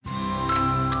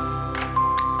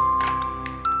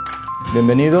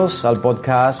Bienvenidos al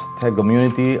podcast The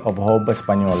Community of Hope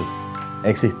Español.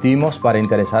 Existimos para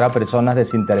interesar a personas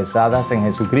desinteresadas en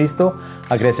Jesucristo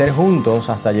a crecer juntos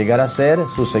hasta llegar a ser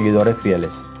sus seguidores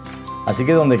fieles. Así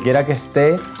que donde quiera que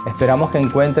esté, esperamos que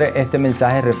encuentre este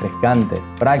mensaje refrescante,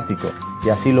 práctico y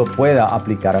así lo pueda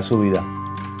aplicar a su vida.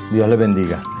 Dios le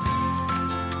bendiga.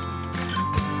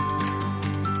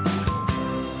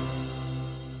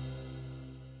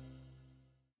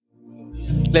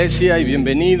 Iglesia, y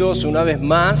bienvenidos una vez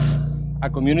más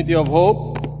a Community of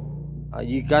Hope.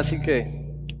 Allí casi que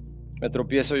me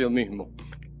tropiezo yo mismo.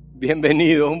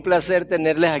 Bienvenidos, un placer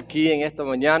tenerles aquí en esta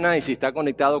mañana, y si está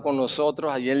conectado con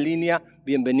nosotros allí en línea,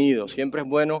 bienvenidos. Siempre es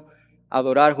bueno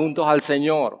adorar juntos al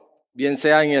Señor, bien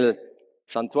sea en el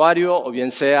santuario o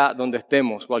bien sea donde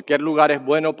estemos. Cualquier lugar es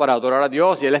bueno para adorar a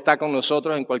Dios y Él está con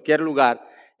nosotros en cualquier lugar,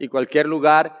 y cualquier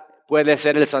lugar puede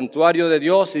ser el santuario de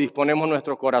Dios si disponemos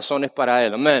nuestros corazones para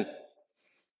Él. Amén.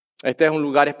 Este es un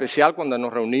lugar especial cuando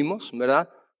nos reunimos, ¿verdad?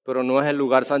 Pero no es el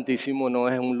lugar santísimo, no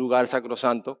es un lugar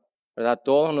sacrosanto, ¿verdad?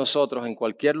 Todos nosotros en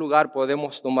cualquier lugar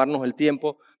podemos tomarnos el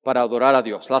tiempo para adorar a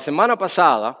Dios. La semana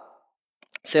pasada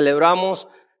celebramos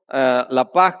la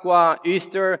Pascua,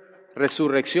 Easter,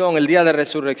 Resurrección, el día de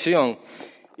Resurrección.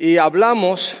 Y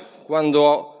hablamos,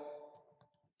 cuando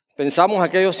pensamos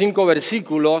aquellos 5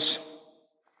 versículos,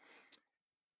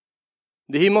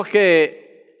 dijimos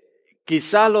que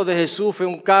quizás lo de Jesús fue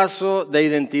un caso de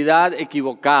identidad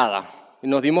equivocada. Y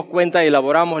nos dimos cuenta, y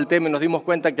elaboramos el tema y nos dimos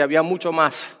cuenta que había mucho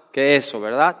más que eso,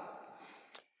 ¿verdad?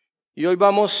 Y hoy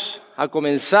vamos a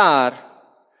comenzar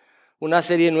una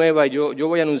serie nueva, y yo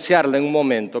voy a anunciarla en un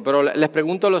momento. Pero les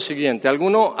pregunto lo siguiente: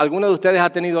 ¿alguno de ustedes ha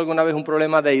tenido alguna vez un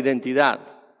problema de identidad?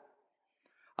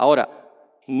 Ahora,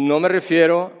 no me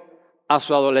refiero a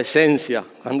su adolescencia,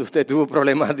 cuando usted tuvo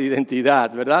problemas de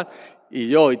identidad, ¿verdad? Y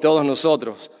yo y todos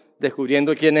nosotros,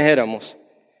 descubriendo quiénes éramos.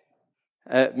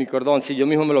 Mi cordón, sí, yo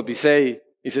mismo me lo pisé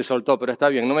y se soltó, pero está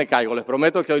bien, no me caigo. Les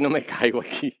prometo que hoy no me caigo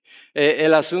aquí.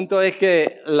 El asunto es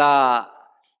que la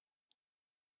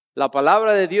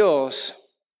palabra de Dios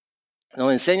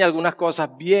nos enseña algunas cosas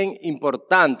bien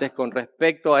importantes con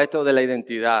respecto a esto de la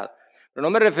identidad. Pero no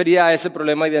me refería a ese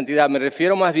problema de identidad, me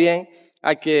refiero más bien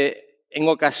a que en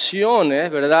ocasiones,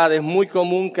 ¿verdad?, es muy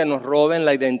común que nos roben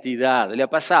la identidad. ¿Le ha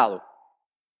pasado?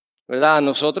 ¿Verdad? A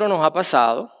nosotros nos ha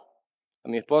pasado, a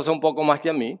mi esposa un poco más que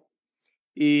a mí,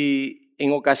 y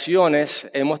en ocasiones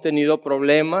hemos tenido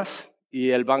problemas y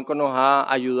el banco nos ha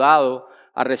ayudado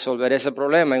a resolver ese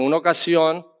problema. En una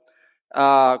ocasión,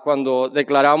 cuando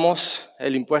declaramos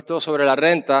el impuesto sobre la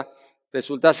renta,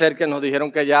 resulta ser que nos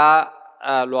dijeron que ya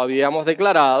lo habíamos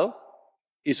declarado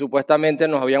y supuestamente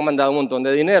nos habían mandado un montón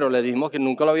de dinero. Le dijimos que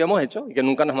nunca lo habíamos hecho y que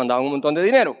nunca nos mandaban un montón de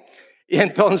dinero. Y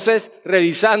entonces,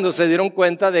 revisando, se dieron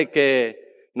cuenta de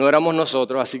que no éramos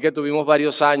nosotros, así que tuvimos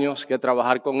varios años que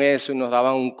trabajar con eso y nos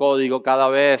daban un código cada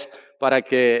vez para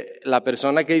que la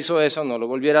persona que hizo eso no lo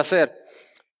volviera a hacer.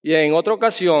 Y en otra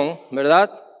ocasión,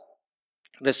 ¿verdad?,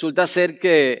 resulta ser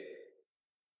que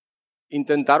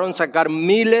intentaron sacar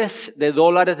miles de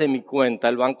dólares de mi cuenta.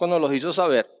 El banco nos los hizo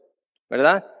saber,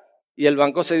 ¿verdad? Y el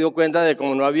banco se dio cuenta de que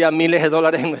como no había miles de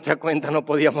dólares en nuestra cuenta, no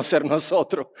podíamos ser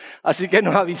nosotros. Así que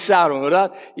nos avisaron,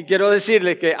 ¿verdad? Y quiero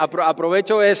decirles que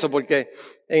aprovecho eso porque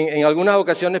en algunas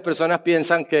ocasiones personas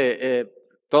piensan que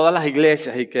todas las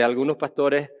iglesias y que algunos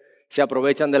pastores se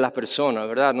aprovechan de las personas,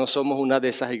 ¿verdad? No somos una de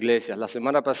esas iglesias. La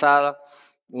semana pasada,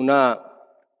 una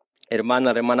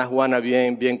hermana, la hermana Juana,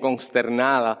 bien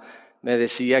consternada, me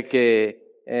decía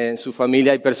que en su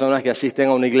familia hay personas que asisten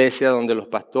a una iglesia donde los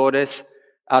pastores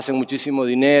hacen muchísimo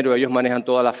dinero, ellos manejan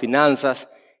todas las finanzas,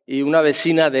 y una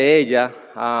vecina de ella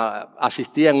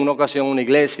asistía en una ocasión a una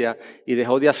iglesia y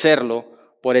dejó de hacerlo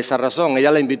por esa razón. Ella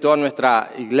la invitó a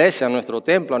nuestra iglesia, a nuestro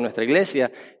templo, a nuestra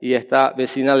iglesia, y esta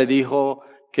vecina le dijo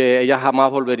que ella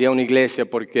jamás volvería a una iglesia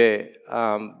porque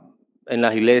en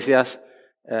las iglesias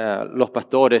los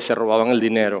pastores se robaban el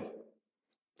dinero.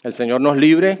 El Señor nos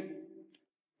libre,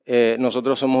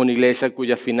 nosotros somos una iglesia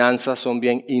cuyas finanzas son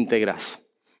bien íntegras.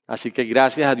 Así que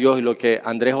gracias a Dios, y lo que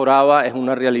Andrés oraba es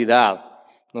una realidad.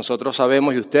 Nosotros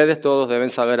sabemos, y ustedes todos deben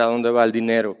saber a dónde va el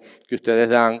dinero que ustedes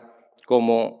dan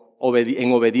como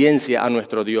en obediencia a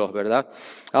nuestro Dios, ¿verdad?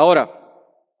 Ahora,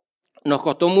 nos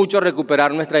costó mucho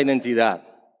recuperar nuestra identidad.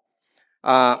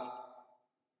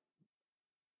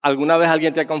 ¿Alguna vez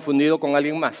alguien te ha confundido con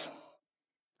alguien más?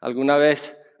 ¿Alguna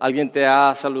vez alguien te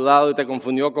ha saludado y te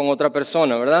confundió con otra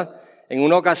persona, verdad? En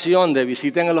una ocasión de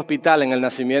visita en el hospital en el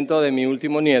nacimiento de mi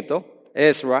último nieto,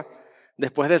 Ezra,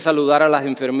 después de saludar a las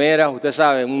enfermeras, usted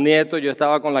sabe, un nieto, yo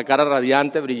estaba con la cara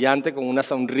radiante, brillante, con una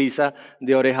sonrisa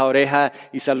de oreja a oreja,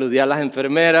 y saludé a las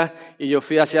enfermeras, y yo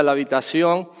fui hacia la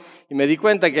habitación, y me di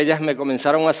cuenta que ellas me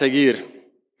comenzaron a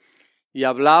seguir. Y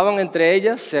hablaban entre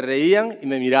ellas, se reían y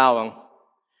me miraban.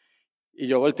 Y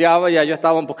yo volteaba y ya yo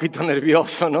estaba un poquito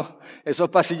nervioso, ¿no? Esos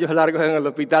pasillos largos en el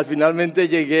hospital. Finalmente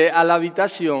llegué a la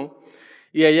habitación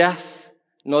y ellas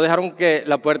no dejaron que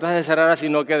la puerta se cerrara,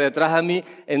 sino que detrás de mí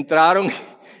entraron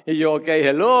y yo, ok,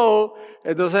 hello.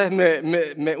 Entonces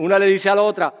una le dice a la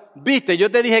otra, viste,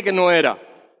 yo te dije que no era.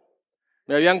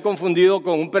 Me habían confundido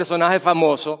con un personaje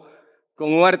famoso,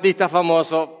 con un artista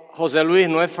famoso. José Luis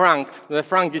no es Frank, no es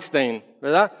Frankenstein,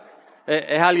 ¿verdad?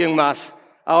 Es alguien más.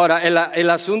 Ahora, el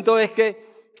asunto es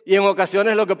que, y en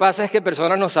ocasiones lo que pasa es que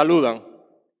personas nos saludan.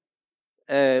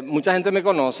 Mucha gente me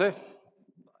conoce,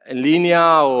 en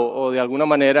línea o de alguna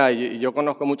manera, y yo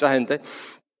conozco mucha gente.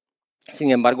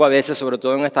 Sin embargo, a veces, sobre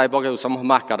todo en esta época, usamos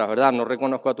máscaras, ¿verdad? No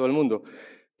reconozco a todo el mundo.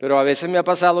 Pero a veces me ha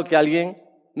pasado que alguien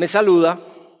me saluda,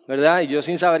 ¿verdad? Y yo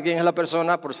sin saber quién es la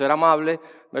persona, por ser amable,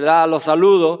 ¿verdad? Lo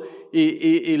saludo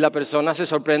y la persona se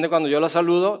sorprende cuando yo lo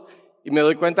saludo y me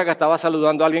doy cuenta que estaba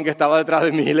saludando a alguien que estaba detrás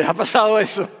de mí. ¿Les ha pasado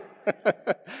eso?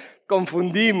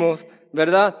 Confundimos,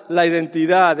 ¿verdad? La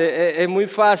identidad. Es muy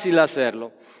fácil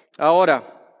hacerlo.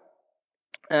 Ahora,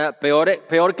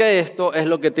 peor que esto es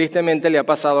lo que tristemente le ha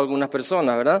pasado a algunas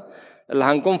personas, ¿verdad? Las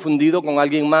han confundido con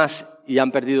alguien más y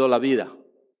han perdido la vida.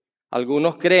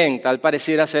 Algunos creen, tal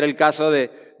pareciera ser el caso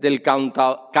del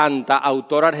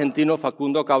cantautor argentino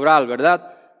Facundo Cabral,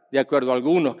 ¿verdad? De acuerdo a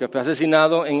algunos, que fue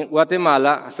asesinado en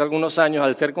Guatemala hace algunos años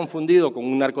al ser confundido con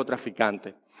un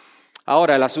narcotraficante.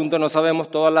 Ahora, el asunto no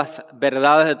sabemos todas las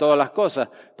verdades de todas las cosas,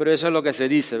 pero eso es lo que se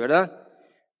dice, ¿verdad?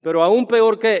 Pero aún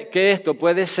peor que esto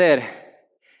puede ser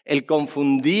el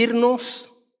confundirnos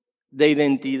de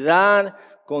identidad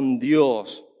con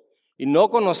Dios y no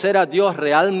conocer a Dios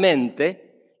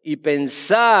realmente y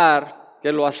pensar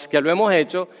que lo hemos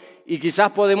hecho y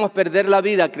quizás podemos perder la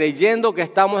vida creyendo que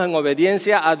estamos en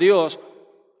obediencia a Dios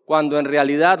cuando en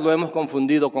realidad lo hemos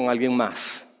confundido con alguien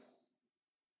más.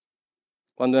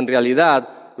 Cuando en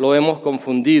realidad lo hemos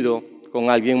confundido con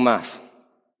alguien más.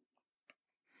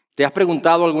 ¿Te has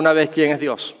preguntado alguna vez quién es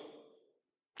Dios?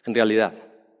 En realidad.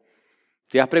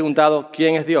 ¿Te has preguntado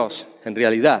quién es Dios? En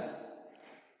realidad.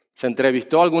 Se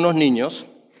entrevistó a algunos niños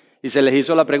y se les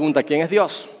hizo la pregunta, ¿quién es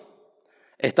Dios?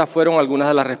 Estas fueron algunas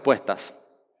de las respuestas.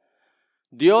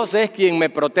 Dios es quien me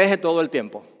protege todo el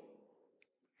tiempo.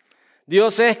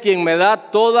 Dios es quien me da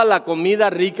toda la comida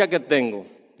rica que tengo.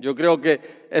 Yo creo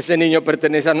que ese niño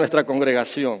pertenece a nuestra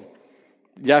congregación.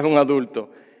 Ya es un adulto.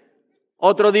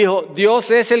 Otro dijo,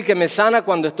 Dios es el que me sana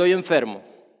cuando estoy enfermo.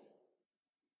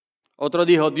 Otro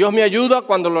dijo, Dios me ayuda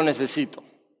cuando lo necesito.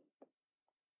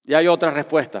 Y hay otras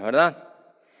respuestas, ¿verdad?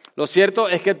 Lo cierto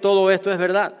es que todo esto es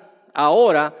verdad.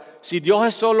 Ahora, si Dios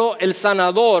es solo el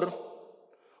sanador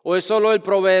o es solo el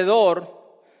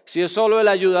proveedor, si es solo el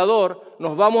ayudador,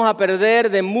 nos vamos a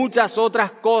perder de muchas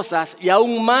otras cosas y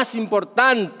aún más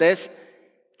importantes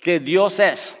que Dios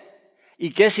es.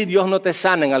 ¿Y qué si Dios no te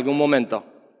sana en algún momento?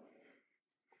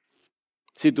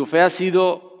 Si tu fe ha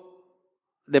sido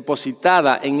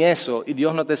depositada en eso y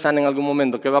Dios no te sana en algún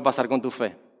momento, ¿qué va a pasar con tu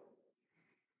fe?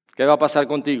 ¿Qué va a pasar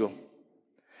contigo?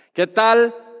 ¿Qué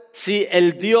tal si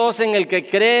el Dios en el que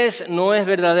crees no es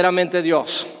verdaderamente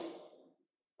Dios?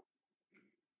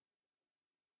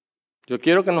 Yo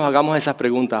quiero que nos hagamos esas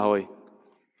preguntas hoy.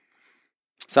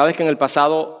 ¿Sabes que en el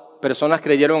pasado personas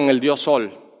creyeron en el Dios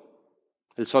Sol?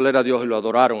 El Sol era Dios y lo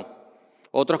adoraron.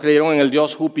 Otros creyeron en el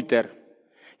Dios Júpiter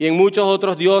y en muchos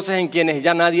otros dioses en quienes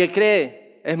ya nadie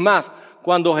cree. Es más,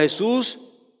 cuando Jesús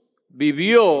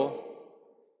vivió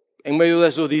en medio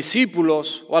de sus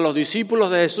discípulos, o a los discípulos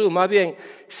de Jesús más bien,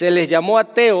 se les llamó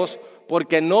ateos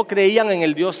porque no creían en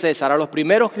el Dios César. A los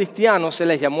primeros cristianos se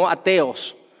les llamó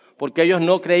ateos porque ellos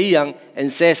no creían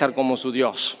en César como su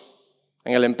Dios,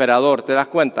 en el emperador. ¿Te das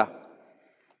cuenta?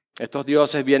 Estos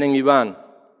dioses vienen y van.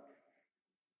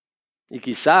 Y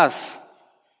quizás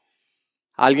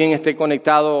alguien esté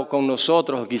conectado con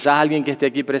nosotros, o quizás alguien que esté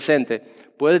aquí presente,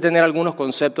 puede tener algunos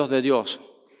conceptos de Dios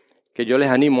que yo les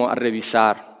animo a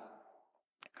revisar.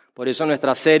 Por eso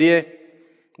nuestra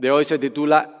serie de hoy se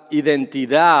titula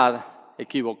Identidad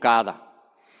equivocada.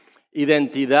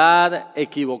 Identidad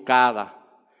equivocada.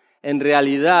 En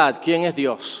realidad, ¿quién es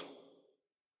Dios?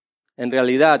 En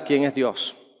realidad, ¿quién es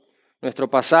Dios? Nuestro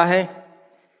pasaje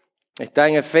está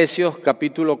en Efesios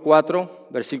capítulo 4,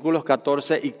 versículos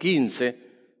 14 y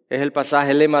 15. Es el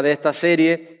pasaje lema de esta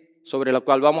serie sobre la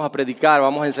cual vamos a predicar,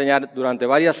 vamos a enseñar durante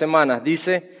varias semanas.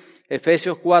 Dice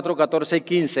Efesios 4, 14 y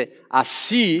 15,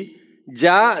 así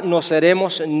ya no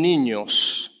seremos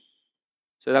niños.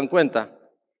 ¿Se dan cuenta?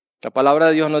 La palabra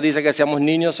de Dios nos dice que seamos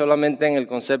niños solamente en el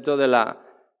concepto de la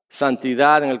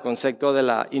santidad, en el concepto de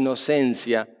la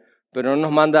inocencia, pero no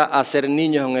nos manda a ser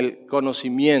niños en el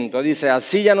conocimiento. Dice,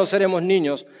 así ya no seremos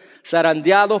niños,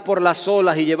 zarandeados por las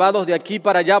olas y llevados de aquí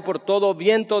para allá por todo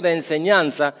viento de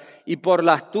enseñanza y por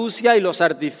la astucia y los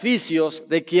artificios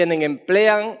de quienes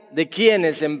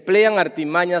emplean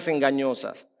artimañas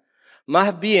engañosas.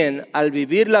 Más bien, al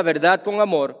vivir la verdad con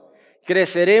amor,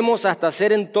 creceremos hasta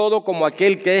ser en todo como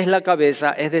aquel que es la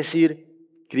cabeza, es decir,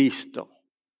 Cristo.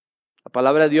 La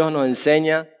palabra de Dios nos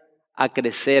enseña a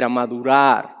crecer, a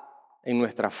madurar en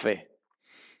nuestra fe.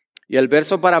 Y el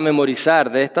verso para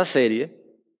memorizar de esta serie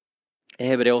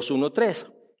es Hebreos 1:3,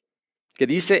 que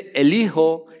dice, el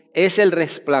Hijo es el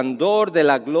resplandor de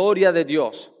la gloria de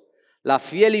Dios, la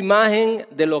fiel imagen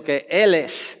de lo que Él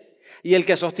es, y el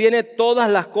que sostiene todas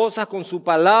las cosas con su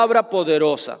palabra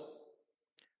poderosa.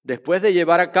 Después de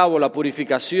llevar a cabo la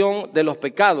purificación de los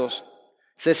pecados,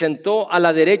 se sentó a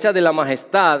la derecha de la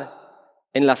majestad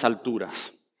en las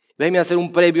alturas. Déjenme hacer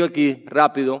un previo aquí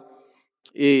rápido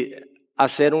y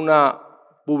hacer una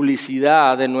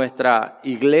publicidad de nuestra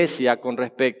iglesia con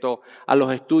respecto a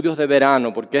los estudios de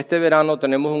verano, porque este verano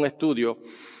tenemos un estudio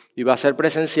y va a ser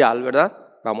presencial, ¿verdad?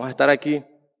 Vamos a estar aquí.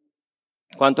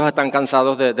 ¿Cuántos están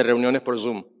cansados de reuniones por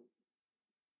Zoom?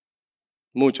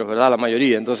 Muchos, ¿verdad? La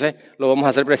mayoría. Entonces lo vamos a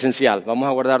hacer presencial. Vamos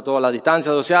a guardar toda la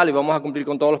distancia social y vamos a cumplir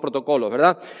con todos los protocolos,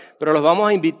 ¿verdad? Pero los vamos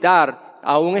a invitar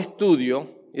a un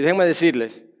estudio, y déjenme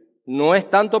decirles, no es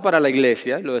tanto para la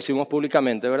iglesia, lo decimos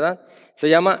públicamente, ¿verdad? Se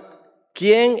llama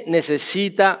 ¿Quién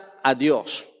necesita a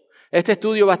Dios? Este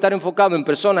estudio va a estar enfocado en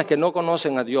personas que no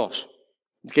conocen a Dios,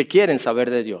 que quieren saber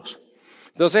de Dios.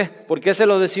 Entonces, ¿por qué se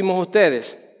lo decimos a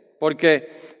ustedes?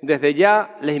 Porque desde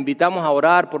ya les invitamos a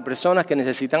orar por personas que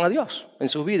necesitan a Dios en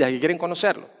sus vidas y quieren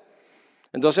conocerlo.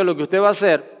 Entonces, lo que usted va a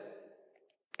hacer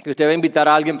que usted va a invitar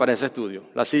a alguien para ese estudio.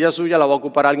 La silla suya la va a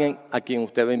ocupar alguien a quien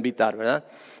usted va a invitar, ¿verdad?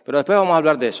 Pero después vamos a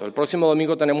hablar de eso. El próximo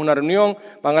domingo tenemos una reunión,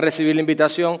 van a recibir la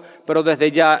invitación, pero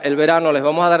desde ya el verano les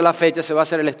vamos a dar la fecha, se va a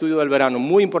hacer el estudio del verano.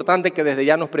 Muy importante que desde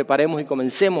ya nos preparemos y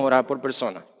comencemos a orar por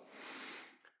personas.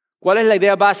 ¿Cuál es la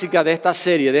idea básica de esta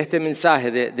serie, de este mensaje,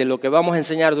 de lo que vamos a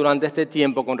enseñar durante este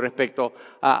tiempo con respecto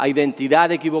a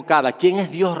identidad equivocada? ¿Quién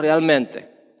es Dios realmente?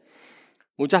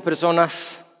 Muchas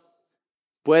personas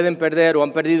pueden perder o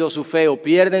han perdido su fe o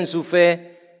pierden su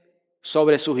fe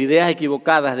sobre sus ideas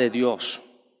equivocadas de Dios.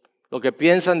 Lo que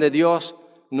piensan de Dios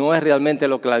no es realmente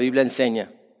lo que la Biblia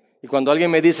enseña. Y cuando alguien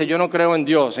me dice, yo no creo en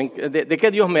Dios, ¿de qué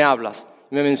Dios me hablas?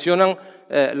 Me mencionan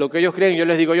lo que ellos creen, yo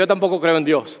les digo, yo tampoco creo en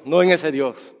Dios, no en ese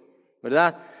Dios,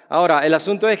 ¿verdad? Ahora, el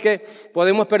asunto es que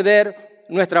podemos perder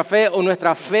nuestra fe o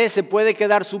nuestra fe se puede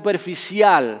quedar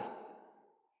superficial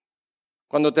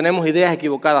cuando tenemos ideas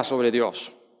equivocadas sobre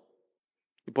Dios.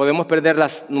 Y podemos perder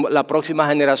la próxima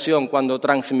generación cuando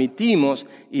transmitimos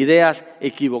ideas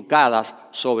equivocadas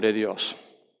sobre Dios.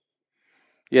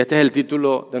 Y este es el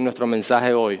título de nuestro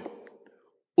mensaje hoy.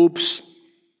 Ups.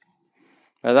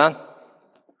 ¿Verdad?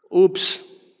 Ups.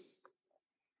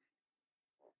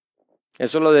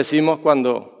 Eso lo decimos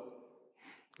cuando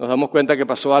nos damos cuenta que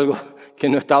pasó algo que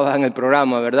no estaba en el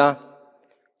programa, ¿verdad?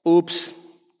 Ups.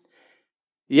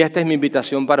 Y esta es mi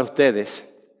invitación para ustedes.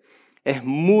 Es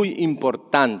muy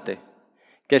importante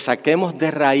que saquemos de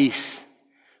raíz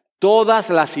todas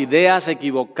las ideas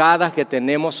equivocadas que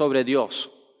tenemos sobre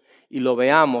Dios y lo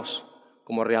veamos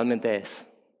como realmente es.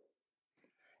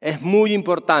 Es muy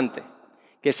importante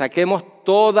que saquemos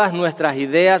todas nuestras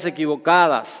ideas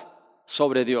equivocadas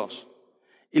sobre Dios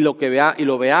y lo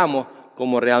veamos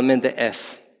como realmente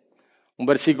es. Un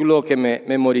versículo que me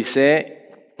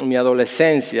memoricé en mi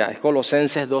adolescencia es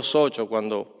Colosenses 2:8,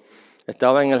 cuando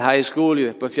estaba en el high school y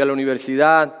después fui a la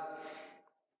universidad.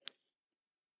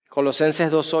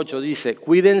 Colosenses 2:8 dice,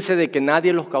 cuídense de que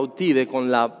nadie los cautive con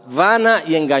la vana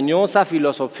y engañosa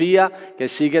filosofía que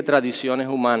sigue tradiciones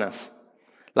humanas,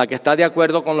 la que está de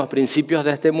acuerdo con los principios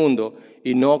de este mundo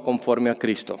y no conforme a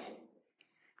Cristo.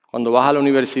 Cuando vas a la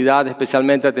universidad,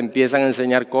 especialmente, te empiezan a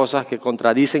enseñar cosas que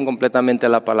contradicen completamente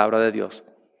la palabra de Dios.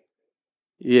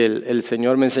 Y el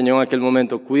Señor me enseñó en aquel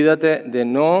momento, cuídate de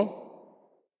no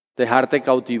dejarte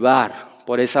cautivar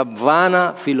por esa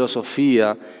vana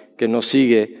filosofía que no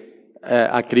sigue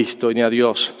a Cristo ni a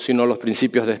Dios, sino los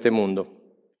principios de este mundo.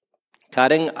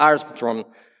 Karen Armstrong,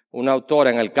 una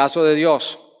autora en el caso de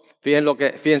Dios,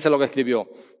 fíjense lo que escribió.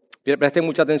 Presten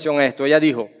mucha atención a esto. Ella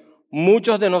dijo,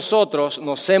 muchos de nosotros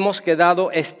nos hemos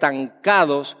quedado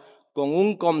estancados con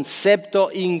un concepto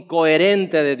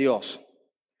incoherente de Dios.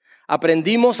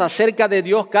 Aprendimos acerca de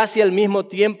Dios casi al mismo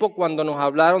tiempo cuando nos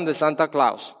hablaron de Santa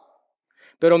Claus.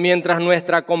 Pero mientras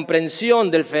nuestra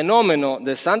comprensión del fenómeno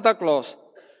de Santa Claus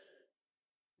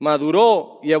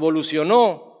maduró y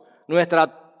evolucionó,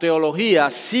 nuestra teología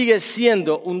sigue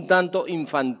siendo un tanto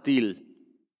infantil.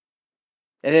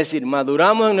 Es decir,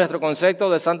 maduramos en nuestro concepto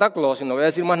de Santa Claus, y no voy a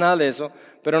decir más nada de eso,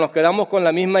 pero nos quedamos con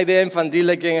la misma idea infantil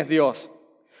de quién es Dios.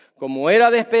 Como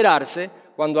era de esperarse,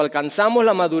 cuando alcanzamos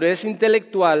la madurez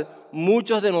intelectual,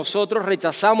 muchos de nosotros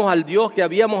rechazamos al Dios que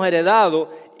habíamos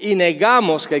heredado y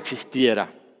negamos que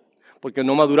existiera, porque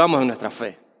no maduramos en nuestra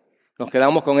fe. Nos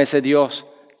quedamos con ese Dios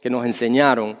que nos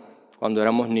enseñaron cuando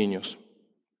éramos niños.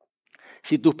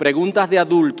 Si tus preguntas de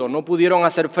adulto no pudieron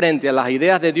hacer frente a las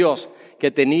ideas de Dios que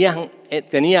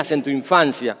tenías en tu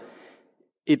infancia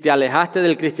y te alejaste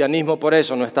del cristianismo por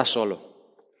eso, no estás solo.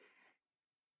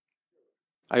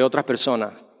 Hay otras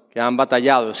personas que han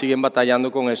batallado, siguen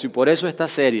batallando con eso, y por eso esta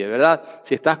serie, ¿verdad?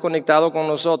 Si estás conectado con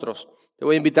nosotros, te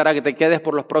voy a invitar a que te quedes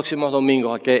por los próximos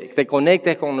domingos, a que te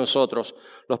conectes con nosotros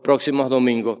los próximos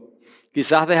domingos.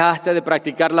 Quizás dejaste de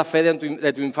practicar la fe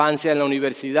de tu infancia en la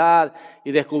universidad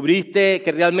y descubriste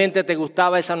que realmente te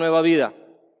gustaba esa nueva vida.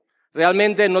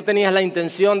 Realmente no tenías la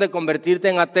intención de convertirte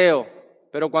en ateo,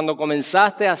 pero cuando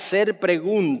comenzaste a hacer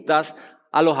preguntas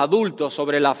a los adultos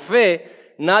sobre la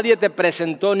fe, nadie te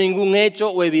presentó ningún hecho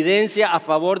o evidencia a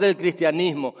favor del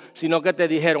cristianismo, sino que te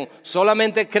dijeron,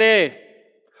 solamente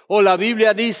cree, o la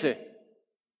Biblia dice.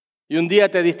 Y un día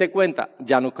te diste cuenta,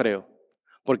 ya no creo,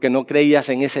 porque no creías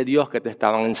en ese Dios que te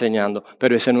estaban enseñando,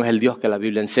 pero ese no es el Dios que la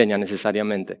Biblia enseña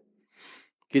necesariamente.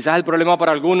 Quizás el problema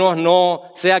para algunos no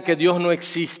sea que Dios no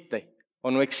existe o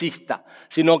no exista,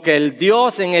 sino que el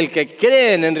Dios en el que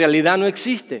creen en realidad no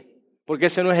existe, porque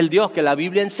ese no es el Dios que la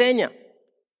Biblia enseña.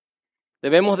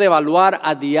 Debemos de evaluar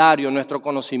a diario nuestro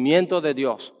conocimiento de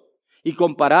Dios y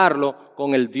compararlo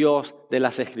con el Dios de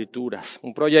las Escrituras.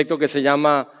 Un proyecto que se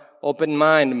llama Open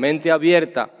Mind, mente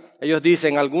abierta. Ellos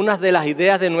dicen, algunas de las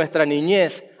ideas de nuestra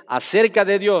niñez acerca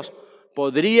de Dios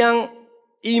podrían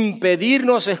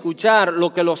impedirnos escuchar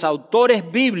lo que los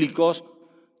autores bíblicos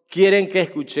quieren que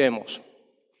escuchemos.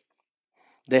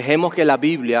 Dejemos que la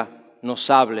Biblia nos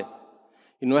hable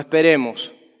y no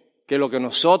esperemos que lo que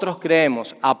nosotros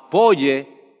creemos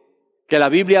que la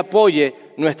Biblia apoye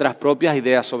nuestras propias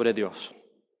ideas sobre Dios.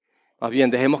 Más bien,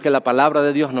 dejemos que la palabra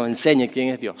de Dios nos enseñe quién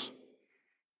es Dios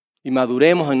y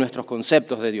maduremos en nuestros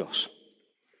conceptos de Dios.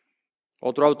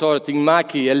 Otro autor, Tim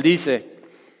Mackie, él dice,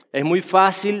 es muy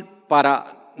fácil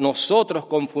para nosotros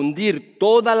confundir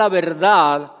toda la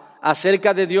verdad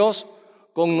acerca de Dios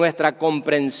con nuestra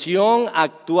comprensión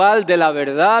actual de la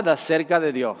verdad acerca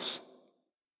de Dios.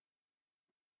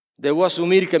 Debo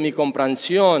asumir que mi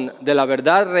comprensión de la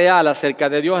verdad real acerca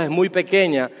de Dios es muy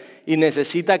pequeña y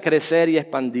necesita crecer y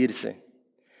expandirse.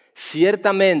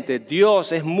 Ciertamente,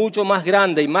 Dios es mucho más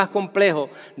grande y más complejo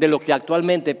de lo que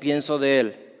actualmente pienso de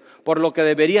Él, por lo que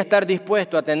debería estar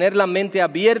dispuesto a tener la mente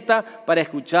abierta para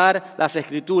escuchar las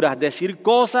Escrituras, decir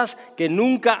cosas que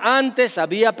nunca antes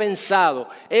había pensado.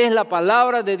 Es la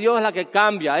palabra de Dios la que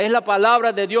cambia, es la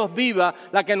palabra de Dios viva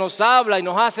la que nos habla y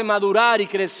nos hace madurar y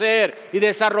crecer y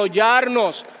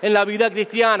desarrollarnos en la vida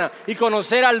cristiana y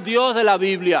conocer al Dios de la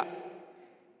Biblia.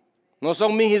 No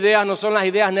son mis ideas, no son las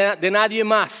ideas de nadie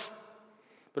más,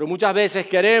 pero muchas veces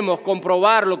queremos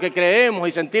comprobar lo que creemos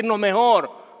y sentirnos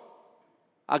mejor,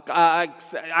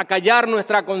 a callar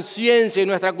nuestra conciencia y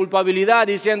nuestra culpabilidad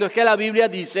diciendo es que la Biblia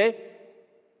dice,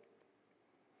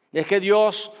 es que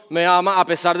Dios me ama a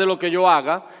pesar de lo que yo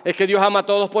haga, es que Dios ama a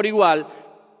todos por igual,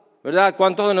 ¿verdad?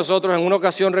 ¿Cuántos de nosotros en una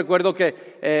ocasión recuerdo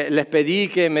que les pedí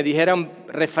que me dijeran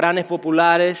refranes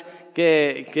populares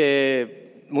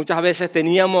que muchas veces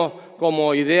teníamos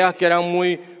como ideas que eran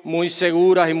muy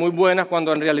seguras y muy buenas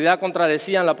cuando en realidad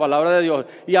contradecían la palabra de Dios?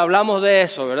 Y hablamos de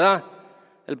eso, ¿verdad?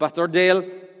 El pastor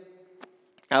Dale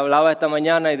hablaba esta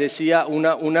mañana y decía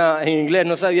una en inglés,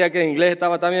 no sabía que en inglés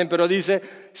estaba también, pero dice,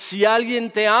 si alguien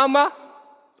te ama,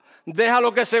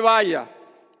 déjalo que se vaya.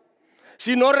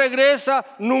 Si no regresa,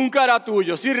 nunca era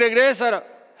tuyo. Si regresa,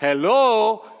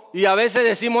 hello. Y a veces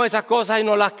decimos esas cosas y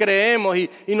no las creemos y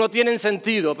no tienen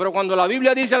sentido. Pero cuando la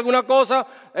Biblia dice alguna cosa,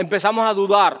 empezamos a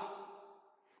dudar.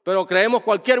 Pero creemos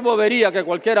cualquier bobería que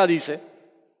cualquiera dice,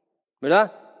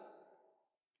 ¿verdad?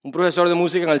 Un profesor de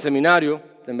música en el seminario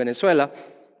en Venezuela,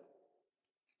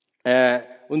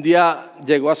 un día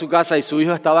llegó a su casa y su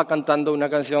hijo estaba cantando una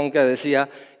canción que decía,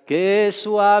 qué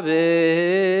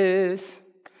suave es,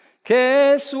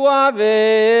 qué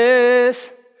suave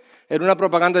es. Era una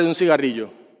propaganda de un cigarrillo.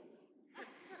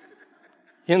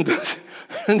 Y entonces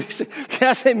dice, ¿qué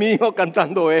hace mi hijo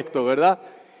cantando esto, verdad?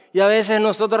 Y a veces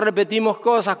nosotros repetimos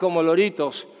cosas como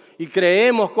loritos y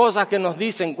creemos cosas que nos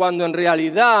dicen cuando en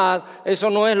realidad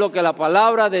eso no es lo que la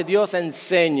palabra de Dios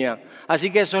enseña. Así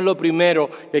que eso es lo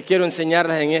primero que quiero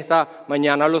enseñarles en esta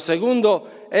mañana. Lo segundo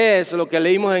es lo que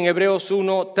leímos en Hebreos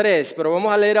 1:3, pero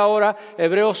vamos a leer ahora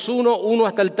Hebreos 1:1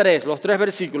 hasta el 3, los 3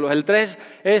 versículos. El 3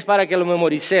 es para que lo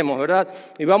memoricemos, ¿verdad?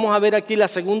 Y vamos a ver aquí la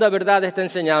segunda verdad de esta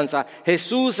enseñanza.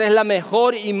 Jesús es la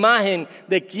mejor imagen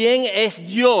de quién es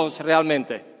Dios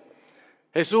realmente.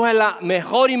 Jesús es la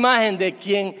mejor imagen de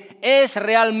quién es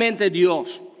realmente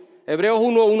Dios. Hebreos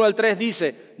 1:1 al 3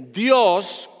 dice,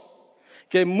 Dios,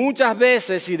 que muchas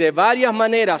veces y de varias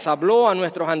maneras habló a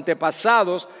nuestros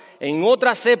antepasados en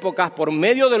otras épocas por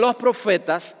medio de los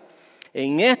profetas,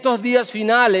 en estos días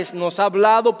finales nos ha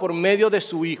hablado por medio de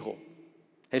su Hijo,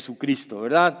 Jesucristo,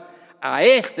 ¿verdad? A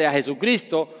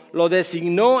Jesucristo, lo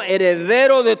designó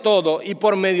heredero de todo y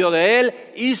por medio de Él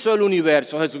hizo el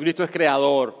universo. Jesucristo es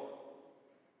creador.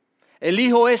 El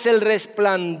Hijo es el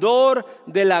resplandor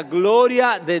de la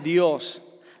gloria de Dios,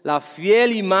 la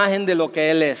fiel imagen de lo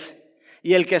que Él es,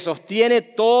 y el que sostiene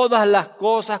todas las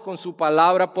cosas con su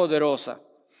palabra poderosa.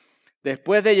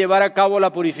 Después de llevar a cabo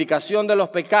la purificación de los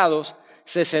pecados,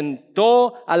 se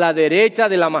sentó a la derecha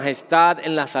de la majestad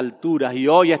en las alturas y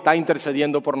hoy está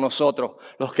intercediendo por nosotros,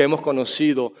 los que hemos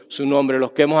conocido su nombre,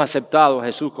 los que hemos aceptado a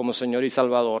Jesús como Señor y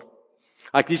Salvador.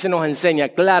 Aquí se nos enseña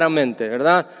claramente,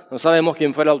 ¿verdad? No sabemos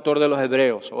quién fue el autor de los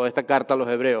Hebreos o de esta carta a los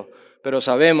Hebreos, pero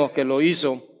sabemos que lo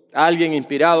hizo alguien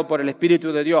inspirado por el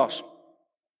Espíritu de Dios.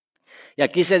 Y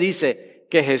aquí se dice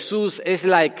que Jesús es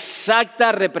la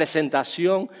exacta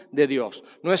representación de Dios.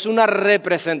 No es una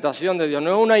representación de Dios,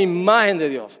 no es una imagen de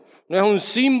Dios, no es un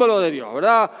símbolo de Dios,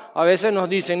 ¿verdad? A veces nos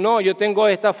dicen, no, yo tengo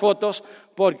estas fotos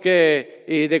porque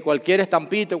de cualquier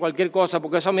estampito, cualquier cosa,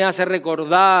 porque eso me hace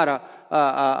recordar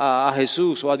a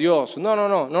Jesús o a Dios.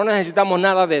 No necesitamos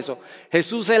nada de eso.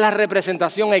 Jesús es la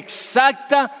representación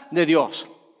exacta de Dios.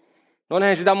 No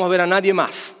necesitamos ver a nadie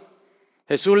más.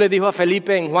 Jesús le dijo a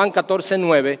Felipe en Juan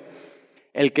 14:9,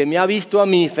 el que me ha visto a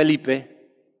mí, Felipe,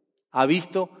 ha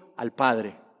visto al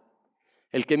Padre.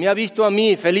 El que me ha visto a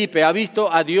mí, Felipe, ha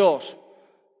visto a Dios.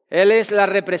 Él es la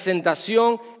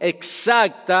representación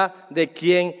exacta de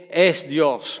quién es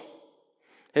Dios.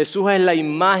 Jesús es la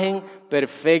imagen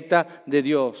perfecta de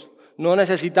Dios. No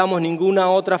necesitamos ninguna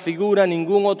otra figura,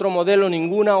 ningún otro modelo,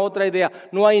 ninguna otra idea.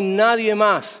 No hay nadie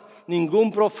más,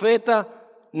 ningún profeta,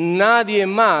 nadie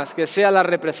más que sea la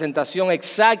representación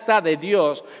exacta de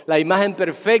Dios, la imagen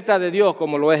perfecta de Dios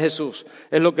como lo es Jesús.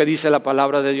 Es lo que dice la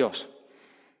palabra de Dios.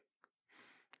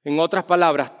 En otras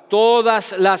palabras,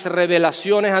 todas las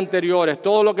revelaciones anteriores,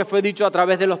 todo lo que fue dicho a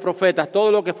través de los profetas,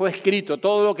 todo lo que fue escrito,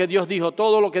 todo lo que Dios dijo,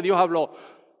 todo lo que Dios habló,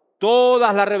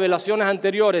 todas las revelaciones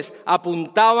anteriores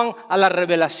apuntaban a la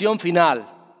revelación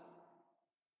final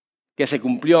que se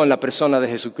cumplió en la persona de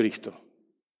Jesucristo,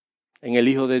 en el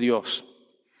Hijo de Dios.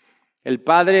 El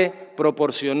Padre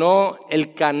proporcionó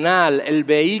el canal, el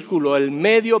vehículo, el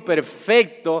medio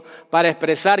perfecto para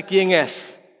expresar quién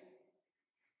es.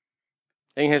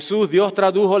 En Jesús Dios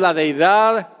tradujo la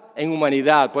deidad en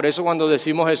humanidad. Por eso cuando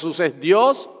decimos Jesús es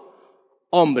Dios,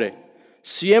 hombre.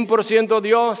 100%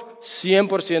 Dios,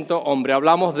 100% hombre.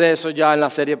 Hablamos de eso ya en la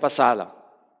serie pasada.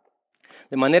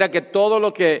 De manera que todo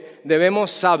lo que debemos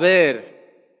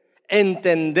saber,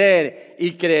 entender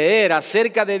y creer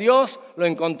acerca de Dios, lo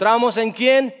encontramos ¿en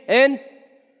quién?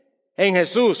 En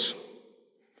Jesús.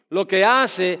 Lo que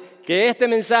hace que este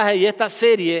mensaje y esta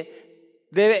serie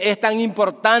es tan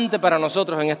importante para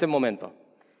nosotros en este momento.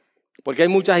 Porque hay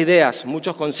muchas ideas,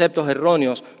 muchos conceptos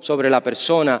erróneos sobre la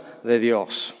persona de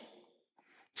Dios.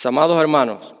 Mis amados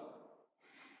hermanos,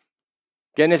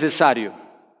 qué necesario,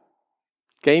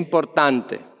 qué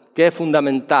importante, qué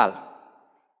fundamental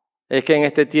es que en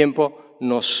este tiempo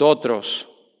nosotros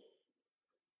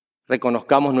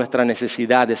reconozcamos nuestra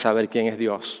necesidad de saber quién es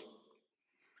Dios.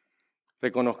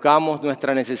 Reconozcamos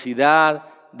nuestra necesidad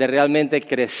de realmente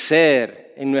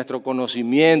crecer en nuestro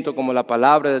conocimiento, como la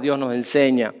palabra de Dios nos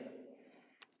enseña,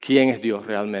 quién es Dios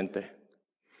realmente.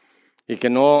 Y que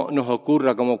no nos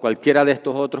ocurra como cualquiera de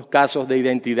estos otros casos de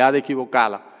identidad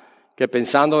equivocada, que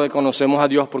pensando que conocemos a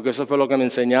Dios, porque eso fue lo que me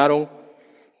enseñaron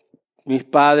mis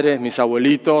padres, mis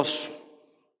abuelitos,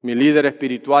 mi líder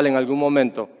espiritual en algún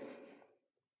momento.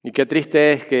 Y qué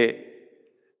triste es que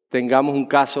tengamos un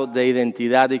caso de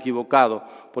identidad equivocado,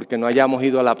 porque no hayamos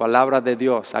ido a la palabra de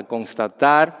Dios a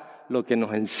constatar lo que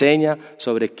nos enseña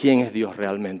sobre quién es Dios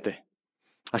realmente.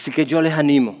 Así que yo les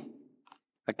animo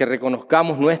a que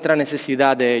reconozcamos nuestra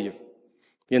necesidad de ello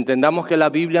y entendamos que la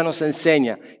Biblia nos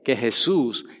enseña que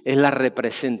Jesús es la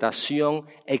representación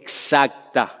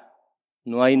exacta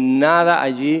No hay nada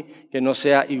allí que no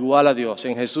sea igual a Dios.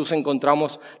 En Jesús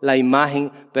encontramos la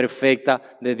imagen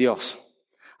perfecta de Dios.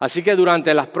 Así que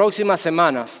durante las próximas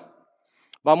semanas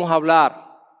vamos a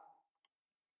hablar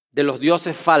de los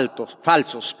dioses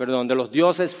de los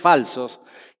dioses falsos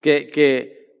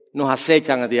que nos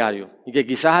acechan a diario. Y que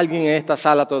quizás alguien en esta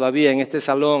sala todavía, en este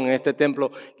salón, en este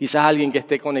templo, quizás alguien que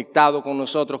esté conectado con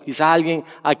nosotros, quizás alguien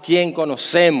a quien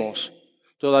conocemos,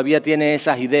 todavía tiene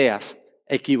esas ideas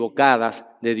equivocadas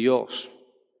de Dios.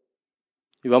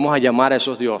 Y vamos a llamar a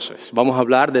esos dioses, vamos a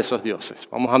hablar de esos dioses,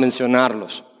 vamos a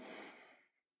mencionarlos.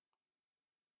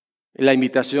 Y la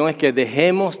invitación es que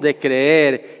dejemos de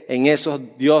creer en esos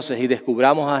dioses y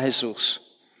descubramos a Jesús,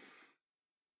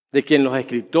 de quien los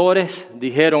escritores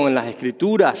dijeron en las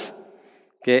Escrituras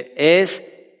que es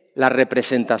la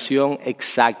representación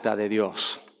exacta de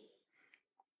Dios.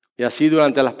 Y así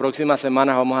durante las próximas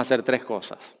semanas vamos a hacer 3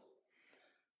 cosas.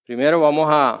 Primero vamos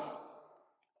a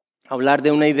hablar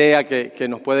de una idea que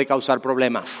nos puede causar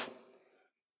problemas,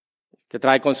 que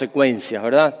trae consecuencias,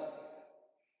 ¿verdad?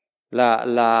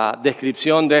 La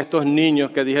descripción de estos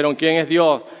niños que dijeron, ¿quién es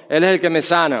Dios? Él es el que me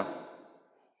sana.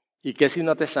 ¿Y qué si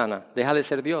no te sana? Deja de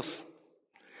ser Dios.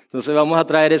 Entonces vamos a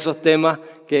traer esos temas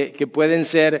que pueden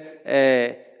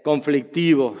ser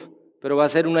conflictivos, pero va a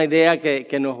ser una idea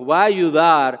que nos va a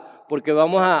ayudar porque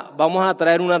vamos a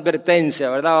traer una advertencia,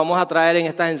 ¿verdad? Vamos a traer en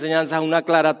estas enseñanzas una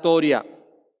aclaratoria,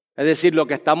 es decir, lo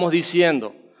que estamos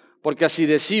diciendo, porque así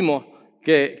decimos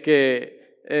que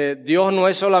Dios no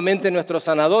es solamente nuestro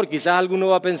sanador. Quizás alguno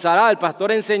va a pensar, el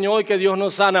pastor enseñó hoy que Dios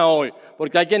nos sana hoy,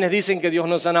 porque hay quienes dicen que Dios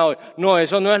nos sana hoy. No,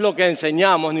 eso no es lo que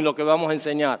enseñamos ni lo que vamos a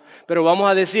enseñar, pero vamos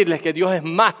a decirles que Dios es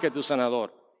más que tu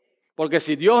sanador. Porque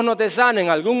si Dios no te sana en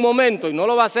algún momento, y no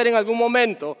lo va a hacer en algún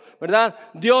momento, ¿verdad?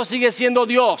 Dios sigue siendo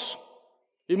Dios.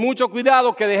 Y mucho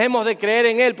cuidado que dejemos de creer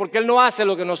en Él, porque Él no hace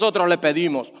lo que nosotros le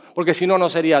pedimos, porque si no, no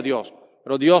sería Dios.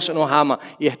 Pero Dios nos ama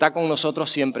y está con nosotros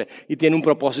siempre y tiene un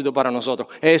propósito para nosotros.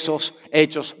 Esos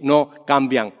hechos no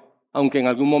cambian, aunque en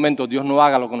algún momento Dios no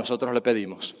haga lo que nosotros le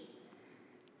pedimos.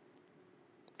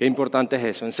 Qué importante es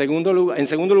eso. En segundo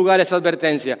lugar, esa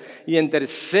advertencia. Y en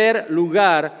tercer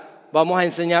lugar, vamos a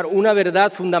enseñar una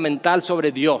verdad fundamental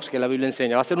sobre Dios que la Biblia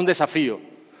enseña. Va a ser un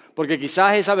desafío. Porque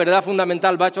quizás esa verdad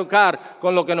fundamental va a chocar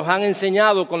con lo que nos han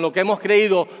enseñado, con lo que hemos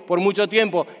creído por mucho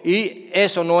tiempo. Y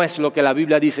eso no es lo que la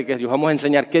Biblia dice que es Dios. Vamos a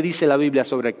enseñar qué dice la Biblia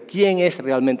sobre quién es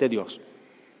realmente Dios.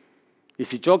 Y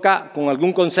si choca con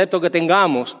algún concepto que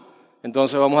tengamos,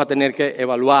 entonces vamos a tener que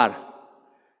evaluar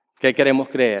qué queremos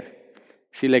creer.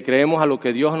 Si le creemos a lo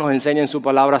que Dios nos enseña en su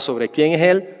palabra sobre quién es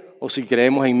Él, o si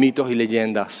creemos en mitos y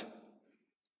leyendas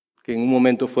que en un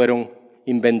momento fueron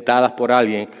inventadas por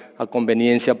alguien a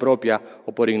conveniencia propia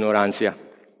o por ignorancia.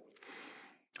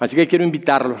 Así que quiero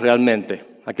invitarlos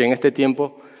realmente a que en este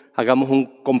tiempo hagamos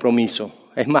un compromiso.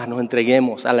 Es más, nos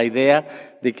entreguemos a la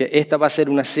idea de que esta va a ser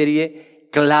una serie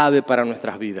clave para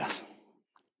nuestras vidas.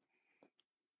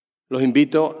 Los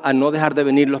invito a no dejar de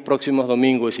venir los próximos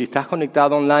domingos. Y si estás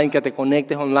conectado online, que te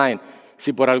conectes online.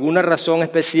 Si por alguna razón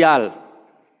especial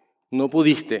no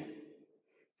pudiste,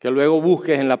 que luego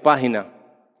busques en la página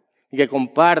y que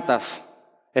compartas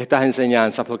estas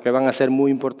enseñanzas porque van a ser muy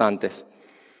importantes.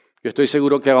 Yo estoy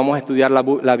seguro que vamos a estudiar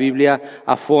la Biblia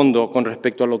a fondo con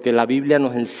respecto a lo que la Biblia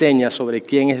nos enseña sobre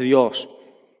quién es Dios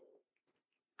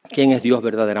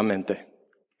verdaderamente.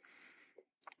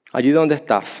 Allí donde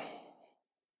estás,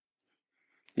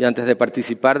 y antes de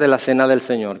participar de la cena del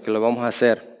Señor, que lo vamos a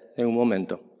hacer en un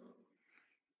momento,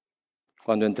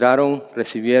 cuando entraron,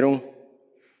 recibieron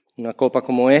una copa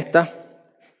como esta,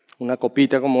 una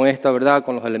copita como esta, ¿verdad?,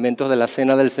 con los elementos de la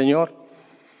cena del Señor.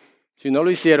 Si no lo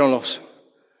hicieron los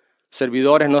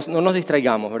servidores, no nos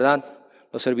distraigamos, ¿verdad?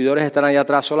 Los servidores están allá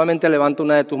atrás. Solamente levanta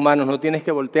una de tus manos. No tienes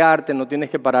que voltearte, no tienes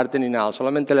que pararte ni nada.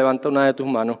 Solamente levanta una de tus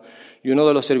manos y uno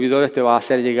de los servidores te va a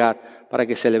hacer llegar para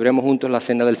que celebremos juntos la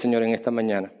cena del Señor en esta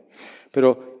mañana.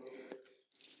 Pero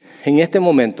en este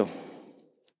momento,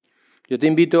 yo te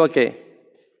invito a que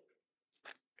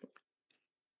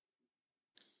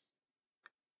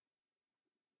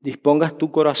dispongas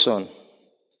tu corazón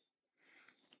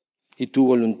y tu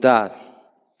voluntad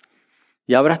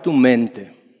y abras tu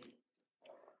mente.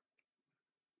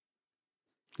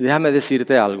 Déjame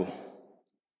decirte algo.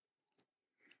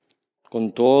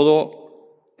 Con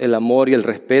todo el amor y el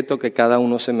respeto que cada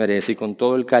uno se merece y con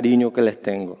todo el cariño que les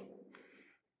tengo.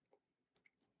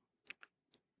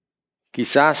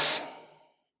 Quizás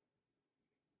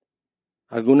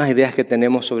algunas ideas que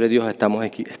tenemos sobre Dios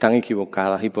están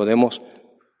equivocadas y podemos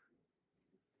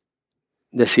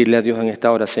decirle a Dios en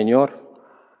esta hora: Señor,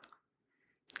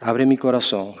 abre mi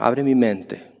corazón, abre mi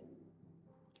mente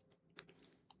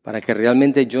para que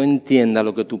realmente yo entienda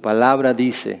lo que tu palabra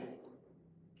dice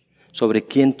sobre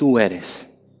quién tú eres.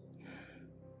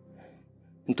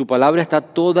 En tu palabra está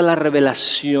toda la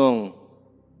revelación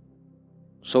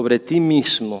sobre ti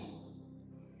mismo.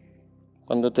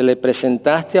 Cuando te le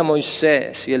presentaste a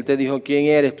Moisés y él te dijo quién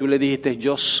eres, tú le dijiste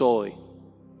yo soy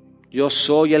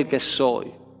el que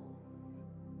soy.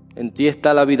 En ti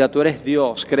está la vida, tú eres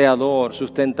Dios, creador,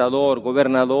 sustentador,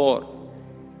 gobernador.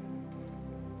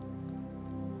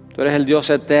 Tú eres el Dios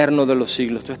eterno de los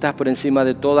siglos, tú estás por encima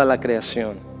de toda la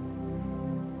creación.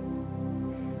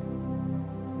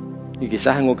 Y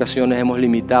quizás en ocasiones hemos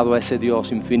limitado a ese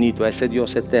Dios infinito, a ese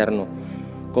Dios eterno,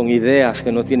 con ideas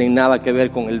que no tienen nada que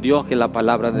ver con el Dios que la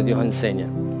palabra de Dios enseña.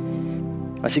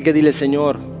 Así que dile,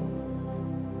 Señor,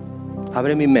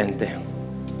 abre mi mente,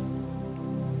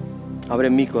 abre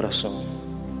mi corazón,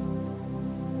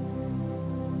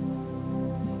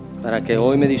 para que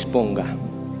hoy me disponga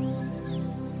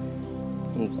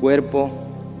en cuerpo,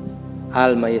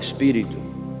 alma y espíritu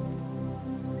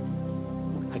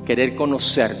a querer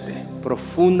conocerte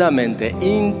profundamente,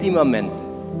 íntimamente.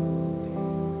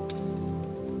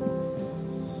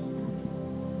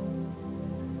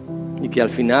 Y que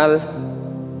al final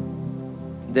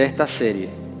de esta serie,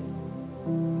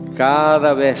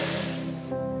 cada vez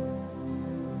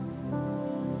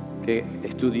que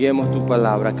estudiemos tu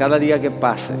palabra, cada día que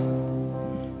pase,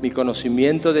 mi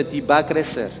conocimiento de ti va a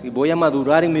crecer y voy a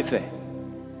madurar en mi fe.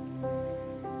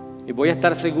 Y voy a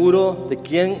estar seguro de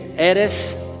quién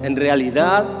eres en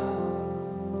realidad.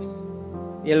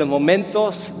 Y en los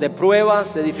momentos de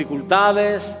pruebas, de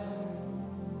dificultades,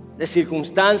 de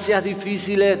circunstancias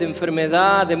difíciles, de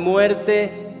enfermedad, de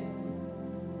muerte,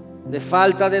 de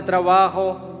falta de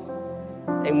trabajo,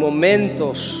 en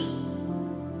momentos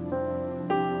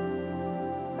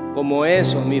como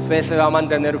esos, mi fe se va a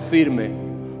mantener firme,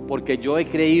 porque yo he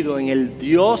creído en el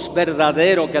Dios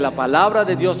verdadero que la palabra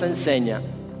de Dios enseña,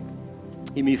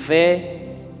 y mi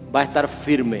fe va a estar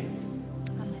firme,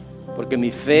 porque mi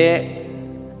fe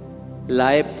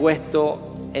la he puesto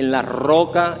en la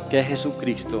roca que es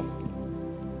Jesucristo,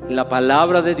 en la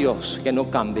palabra de Dios que no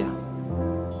cambia.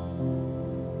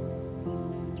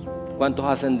 ¿Cuántos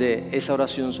hacen de esa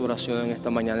oración su oración en esta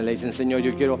mañana? Le dicen, Señor,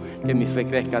 yo quiero que mi fe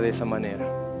crezca de esa manera.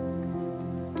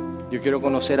 Yo quiero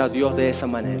conocer a Dios de esa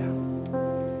manera.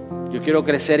 Yo quiero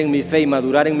crecer en mi fe y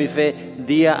madurar en mi fe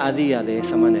día a día de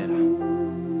esa manera.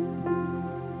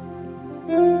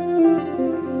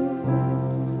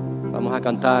 Vamos a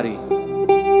cantar y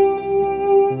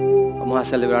vamos a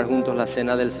celebrar juntos la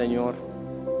cena del Señor.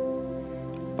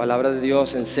 La palabra de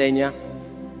Dios enseña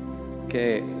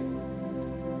que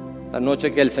la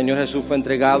noche que el Señor Jesús fue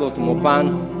entregado, tomó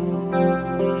pan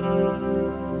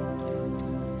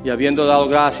y habiendo dado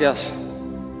gracias,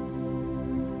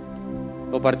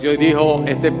 lo partió y dijo,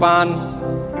 este pan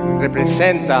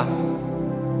representa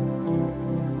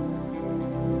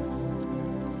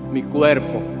mi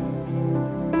cuerpo.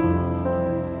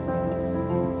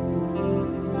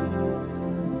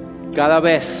 Cada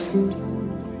vez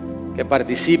que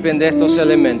participen de estos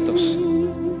elementos,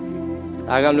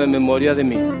 háganlo en memoria de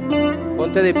mí.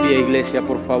 Ponte de pie, iglesia,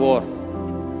 por favor.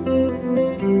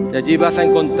 Y allí vas a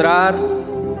encontrar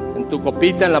en tu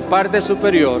copita, en la parte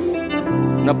superior,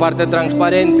 una parte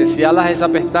transparente. Si alas esa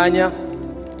pestaña,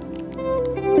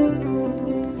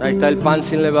 ahí está el pan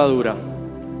sin levadura.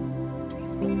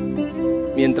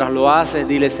 Mientras lo haces,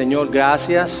 dile, Señor,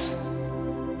 gracias,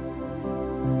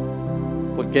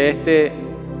 porque este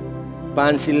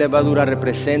pan sin levadura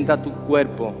representa tu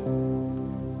cuerpo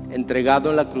entregado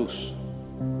en la cruz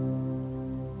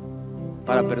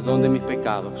para perdón de mis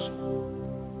pecados.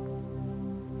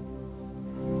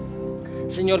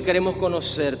 Señor, queremos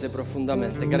conocerte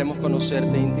profundamente, queremos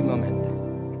conocerte íntimamente.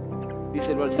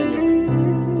 Díselo al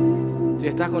Señor. Si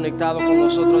estás conectado con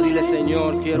nosotros, dile,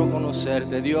 Señor, quiero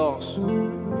conocerte. Dios,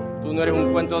 tú no eres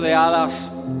un cuento de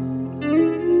hadas.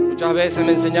 Muchas veces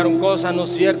me enseñaron cosas no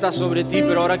ciertas sobre ti,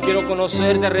 pero ahora quiero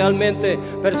conocerte realmente,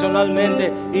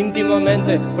 personalmente,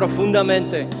 íntimamente,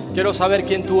 profundamente. Quiero saber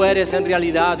quién tú eres en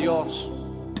realidad, Dios.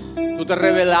 Tú te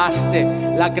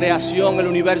revelaste, la creación, el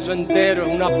universo entero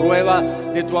es una prueba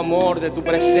de tu amor, de tu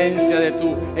presencia, de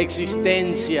tu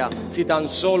existencia. Si tan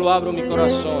solo abro mi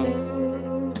corazón.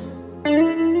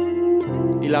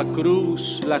 Y la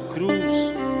cruz,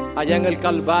 allá en el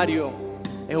Calvario,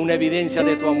 es una evidencia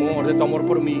de tu amor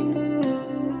por mí.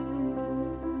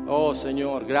 Oh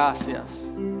Señor, gracias,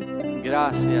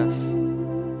 gracias,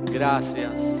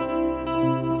 gracias.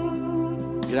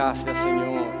 Gracias,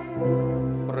 Señor,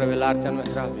 por revelarte a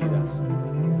nuestras vidas.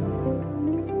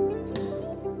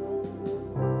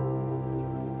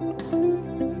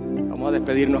 Vamos a Vamos a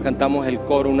despedirnos, cantamos el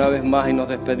coro una vez más y nos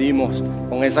despedimos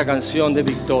con esa canción de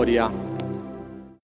victoria.